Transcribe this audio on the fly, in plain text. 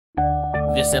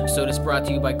This episode is brought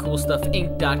to you by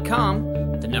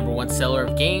CoolStuffInc.com, the #1 seller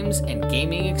of games and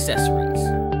gaming accessories.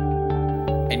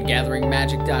 And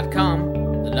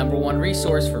GatheringMagic.com, the #1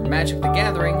 resource for Magic the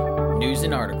Gathering news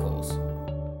and articles.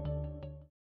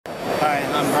 Hi,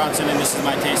 I'm Bronson, and this is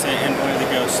my Teysa Envoy of the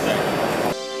Ghost deck.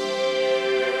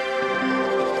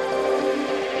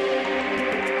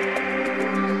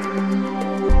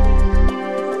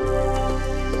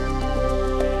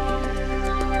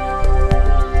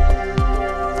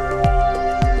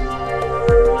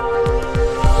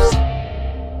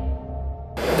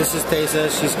 This is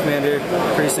Teysa, she's commander,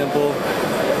 pretty simple.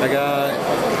 I got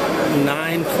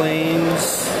 9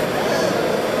 plains,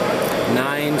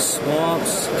 9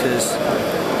 swamps, because,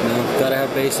 you know, gotta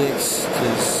have basics,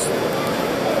 because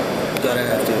gotta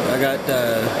have to. I got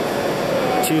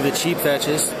 2 of the cheap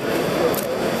fetches.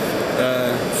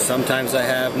 Sometimes I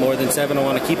have more than 7, I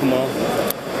want to keep them all.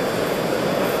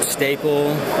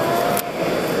 Staple.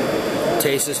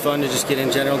 Taste is fun to just get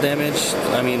in general damage.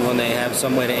 I mean, when they have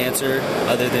some way to answer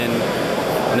other than,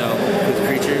 you know, with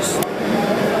creatures.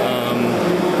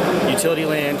 Utility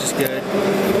land, just good.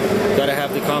 Gotta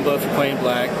have the combo if you're playing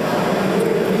black.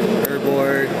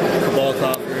 Urborg, Cabal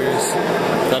Coffers.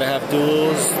 Gotta have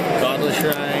duels, Godless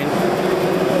Shrine,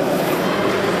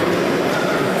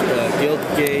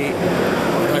 Guildgate,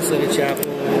 Isolated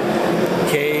Chapel,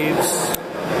 Caves.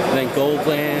 And then gold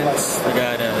lands, I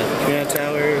got Reliquary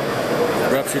Tower,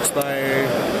 Rupture Spire,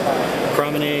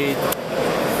 Promenade,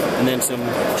 and then some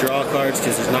draw cards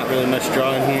because there's not really much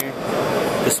draw in here.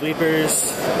 The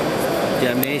sweepers,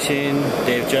 Damnation,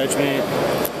 Day of Judgment,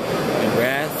 and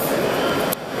Wrath.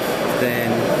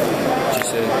 Then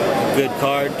just a good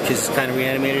card because it's kind of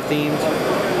reanimator themed.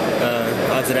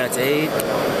 Odds of that's 8,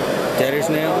 Debtors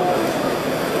Knell.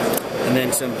 And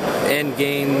then some end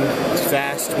game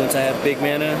fast once I have big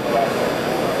mana.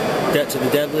 Debt to the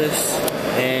Deadless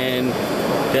and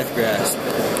Death Grasp.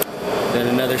 Then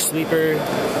another sweeper,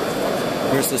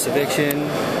 Merciless Eviction,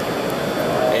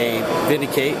 a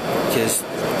Vindicate because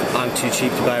I'm too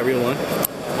cheap to buy a real one.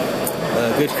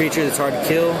 A good creature that's hard to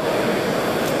kill.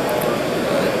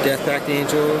 Deathpact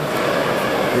Angel,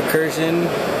 Recursion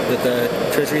with a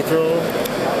Treasury Thrull,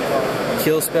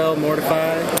 Kill Spell,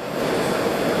 Mortify.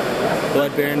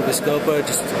 Blood Baron Viscopa,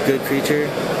 just a good creature.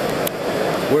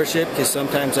 Worship, because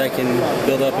sometimes I can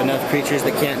build up enough creatures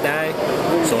that can't die,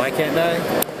 so I can't die.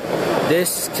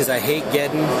 This, because I hate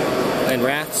Geddon and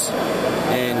Wraths,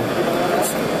 and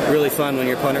it's really fun when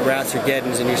your opponent Wraths or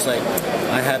Geddons and you're just like,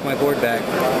 I have my board back.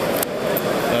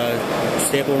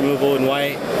 Staple removal in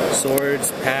white,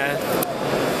 swords, path,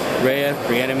 Reya,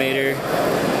 reanimator,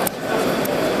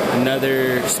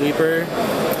 another sweeper.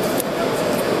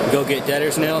 Go get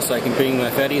Debtors Knell so I can bring my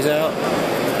fetties out.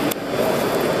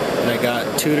 And I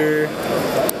got Tutor,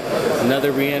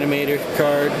 another reanimator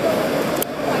card.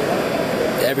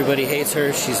 Everybody hates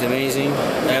her, she's amazing.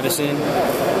 Avacyn,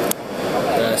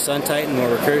 Sun Titan, more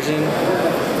recursion.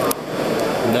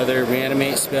 Another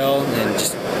reanimate spell and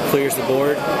just clears the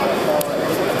board.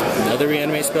 Another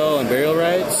reanimate spell, Unburial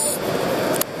Rites.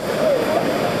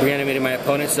 Reanimating my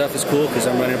opponent's stuff is cool because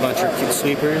I'm running a bunch of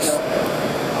sweepers.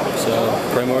 So,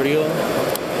 Primordial,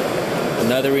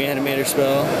 another reanimator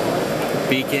spell,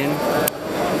 Beacon,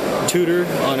 Tutor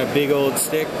on a big old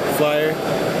stick flyer,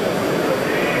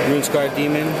 Rune-Scarred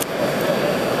Demon.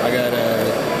 I got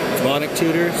Demonic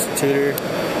Tutor,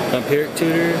 Vampiric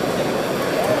Tutor,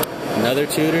 another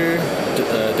Tutor,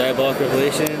 Diabolic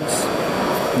Revelations,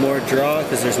 more draw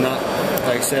because there's not,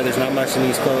 like I said, there's not much in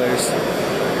these colors.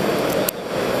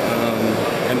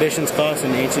 Ambitions Cost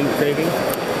and Ancient Craving.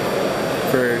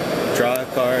 For draw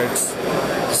cards,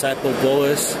 Disciple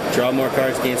Bolus, draw more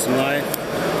cards, gain some life,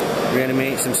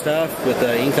 reanimate some stuff with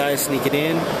Ink Eye, sneak it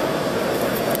in.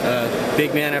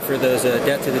 Big mana for those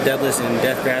Debt to the Deadless and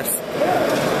Death Grasp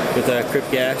with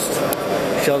Crypt Ghast.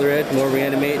 Shelter Red, more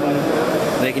reanimating,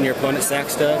 making your opponent sack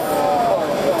stuff.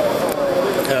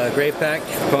 Grave Pact,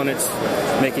 opponents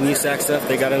making you sack stuff,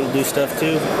 they gotta lose stuff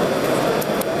too.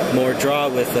 More draw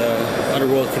with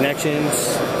Underworld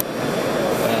Connections.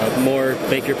 More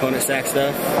make your opponent sack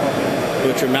stuff.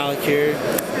 Butcher Malakir,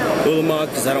 Ulamog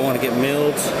because I don't want to get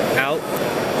milled out.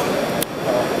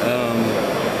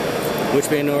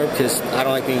 Witchbane Orb because I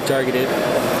don't like being targeted.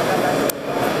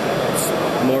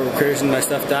 More recursion, my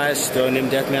stuff dies, just throw Nim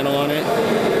Death Mantle on it.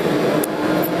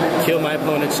 Kill my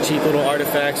opponent's cheap little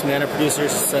artifacts, mana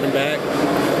producers, set them back.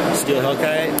 Steal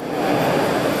Hellkite.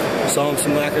 Solemn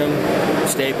Simulacrum,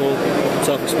 Staple,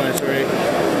 self-explanatory.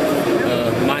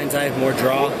 Mind's Eye, more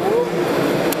draw.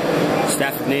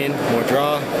 Staff of Nin, more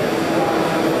draw.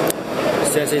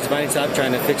 Sensate's Binding Top,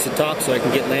 trying to fix the top so I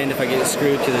can get land if I get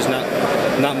screwed, because there's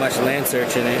not much land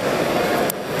search in it.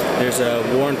 There's a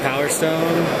Worn Power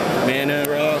Stone, Mana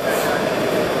Rock,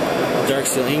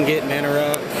 Darksteel Ingot, Mana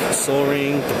Rock, Soul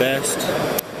Ring, the best.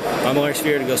 Amular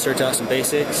Sphere to go search out some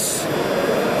basics.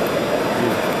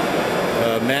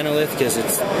 Manolith, because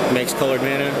it makes colored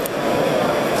mana.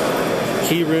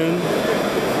 Key Rune.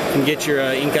 Can get your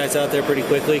Ink Eyes out there pretty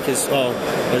quickly, because, oh,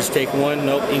 I'll just take one.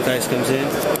 Nope, Ink Eyes comes in.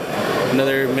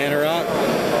 Another Mana Rock.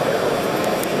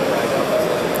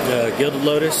 Gilded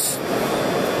Lotus.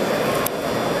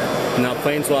 Now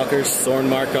Planeswalkers, Thorn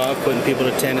Markov, putting people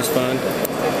to 10 is fun.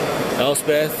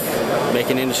 Elspeth,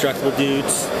 making indestructible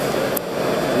dudes.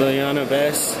 Liliana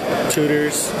Vess,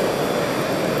 Tutors.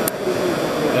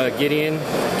 Gideon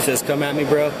says, come at me,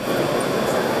 bro.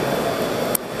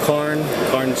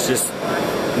 Karn's just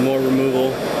more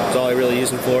removal. That's all I really use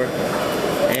him for.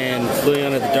 And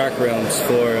Liliana the Dark Realms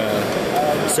for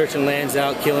searching lands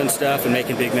out, killing stuff, and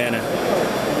making big mana.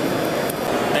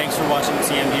 Thanks for watching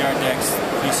CMDR decks.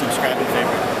 Please subscribe and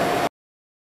favorite.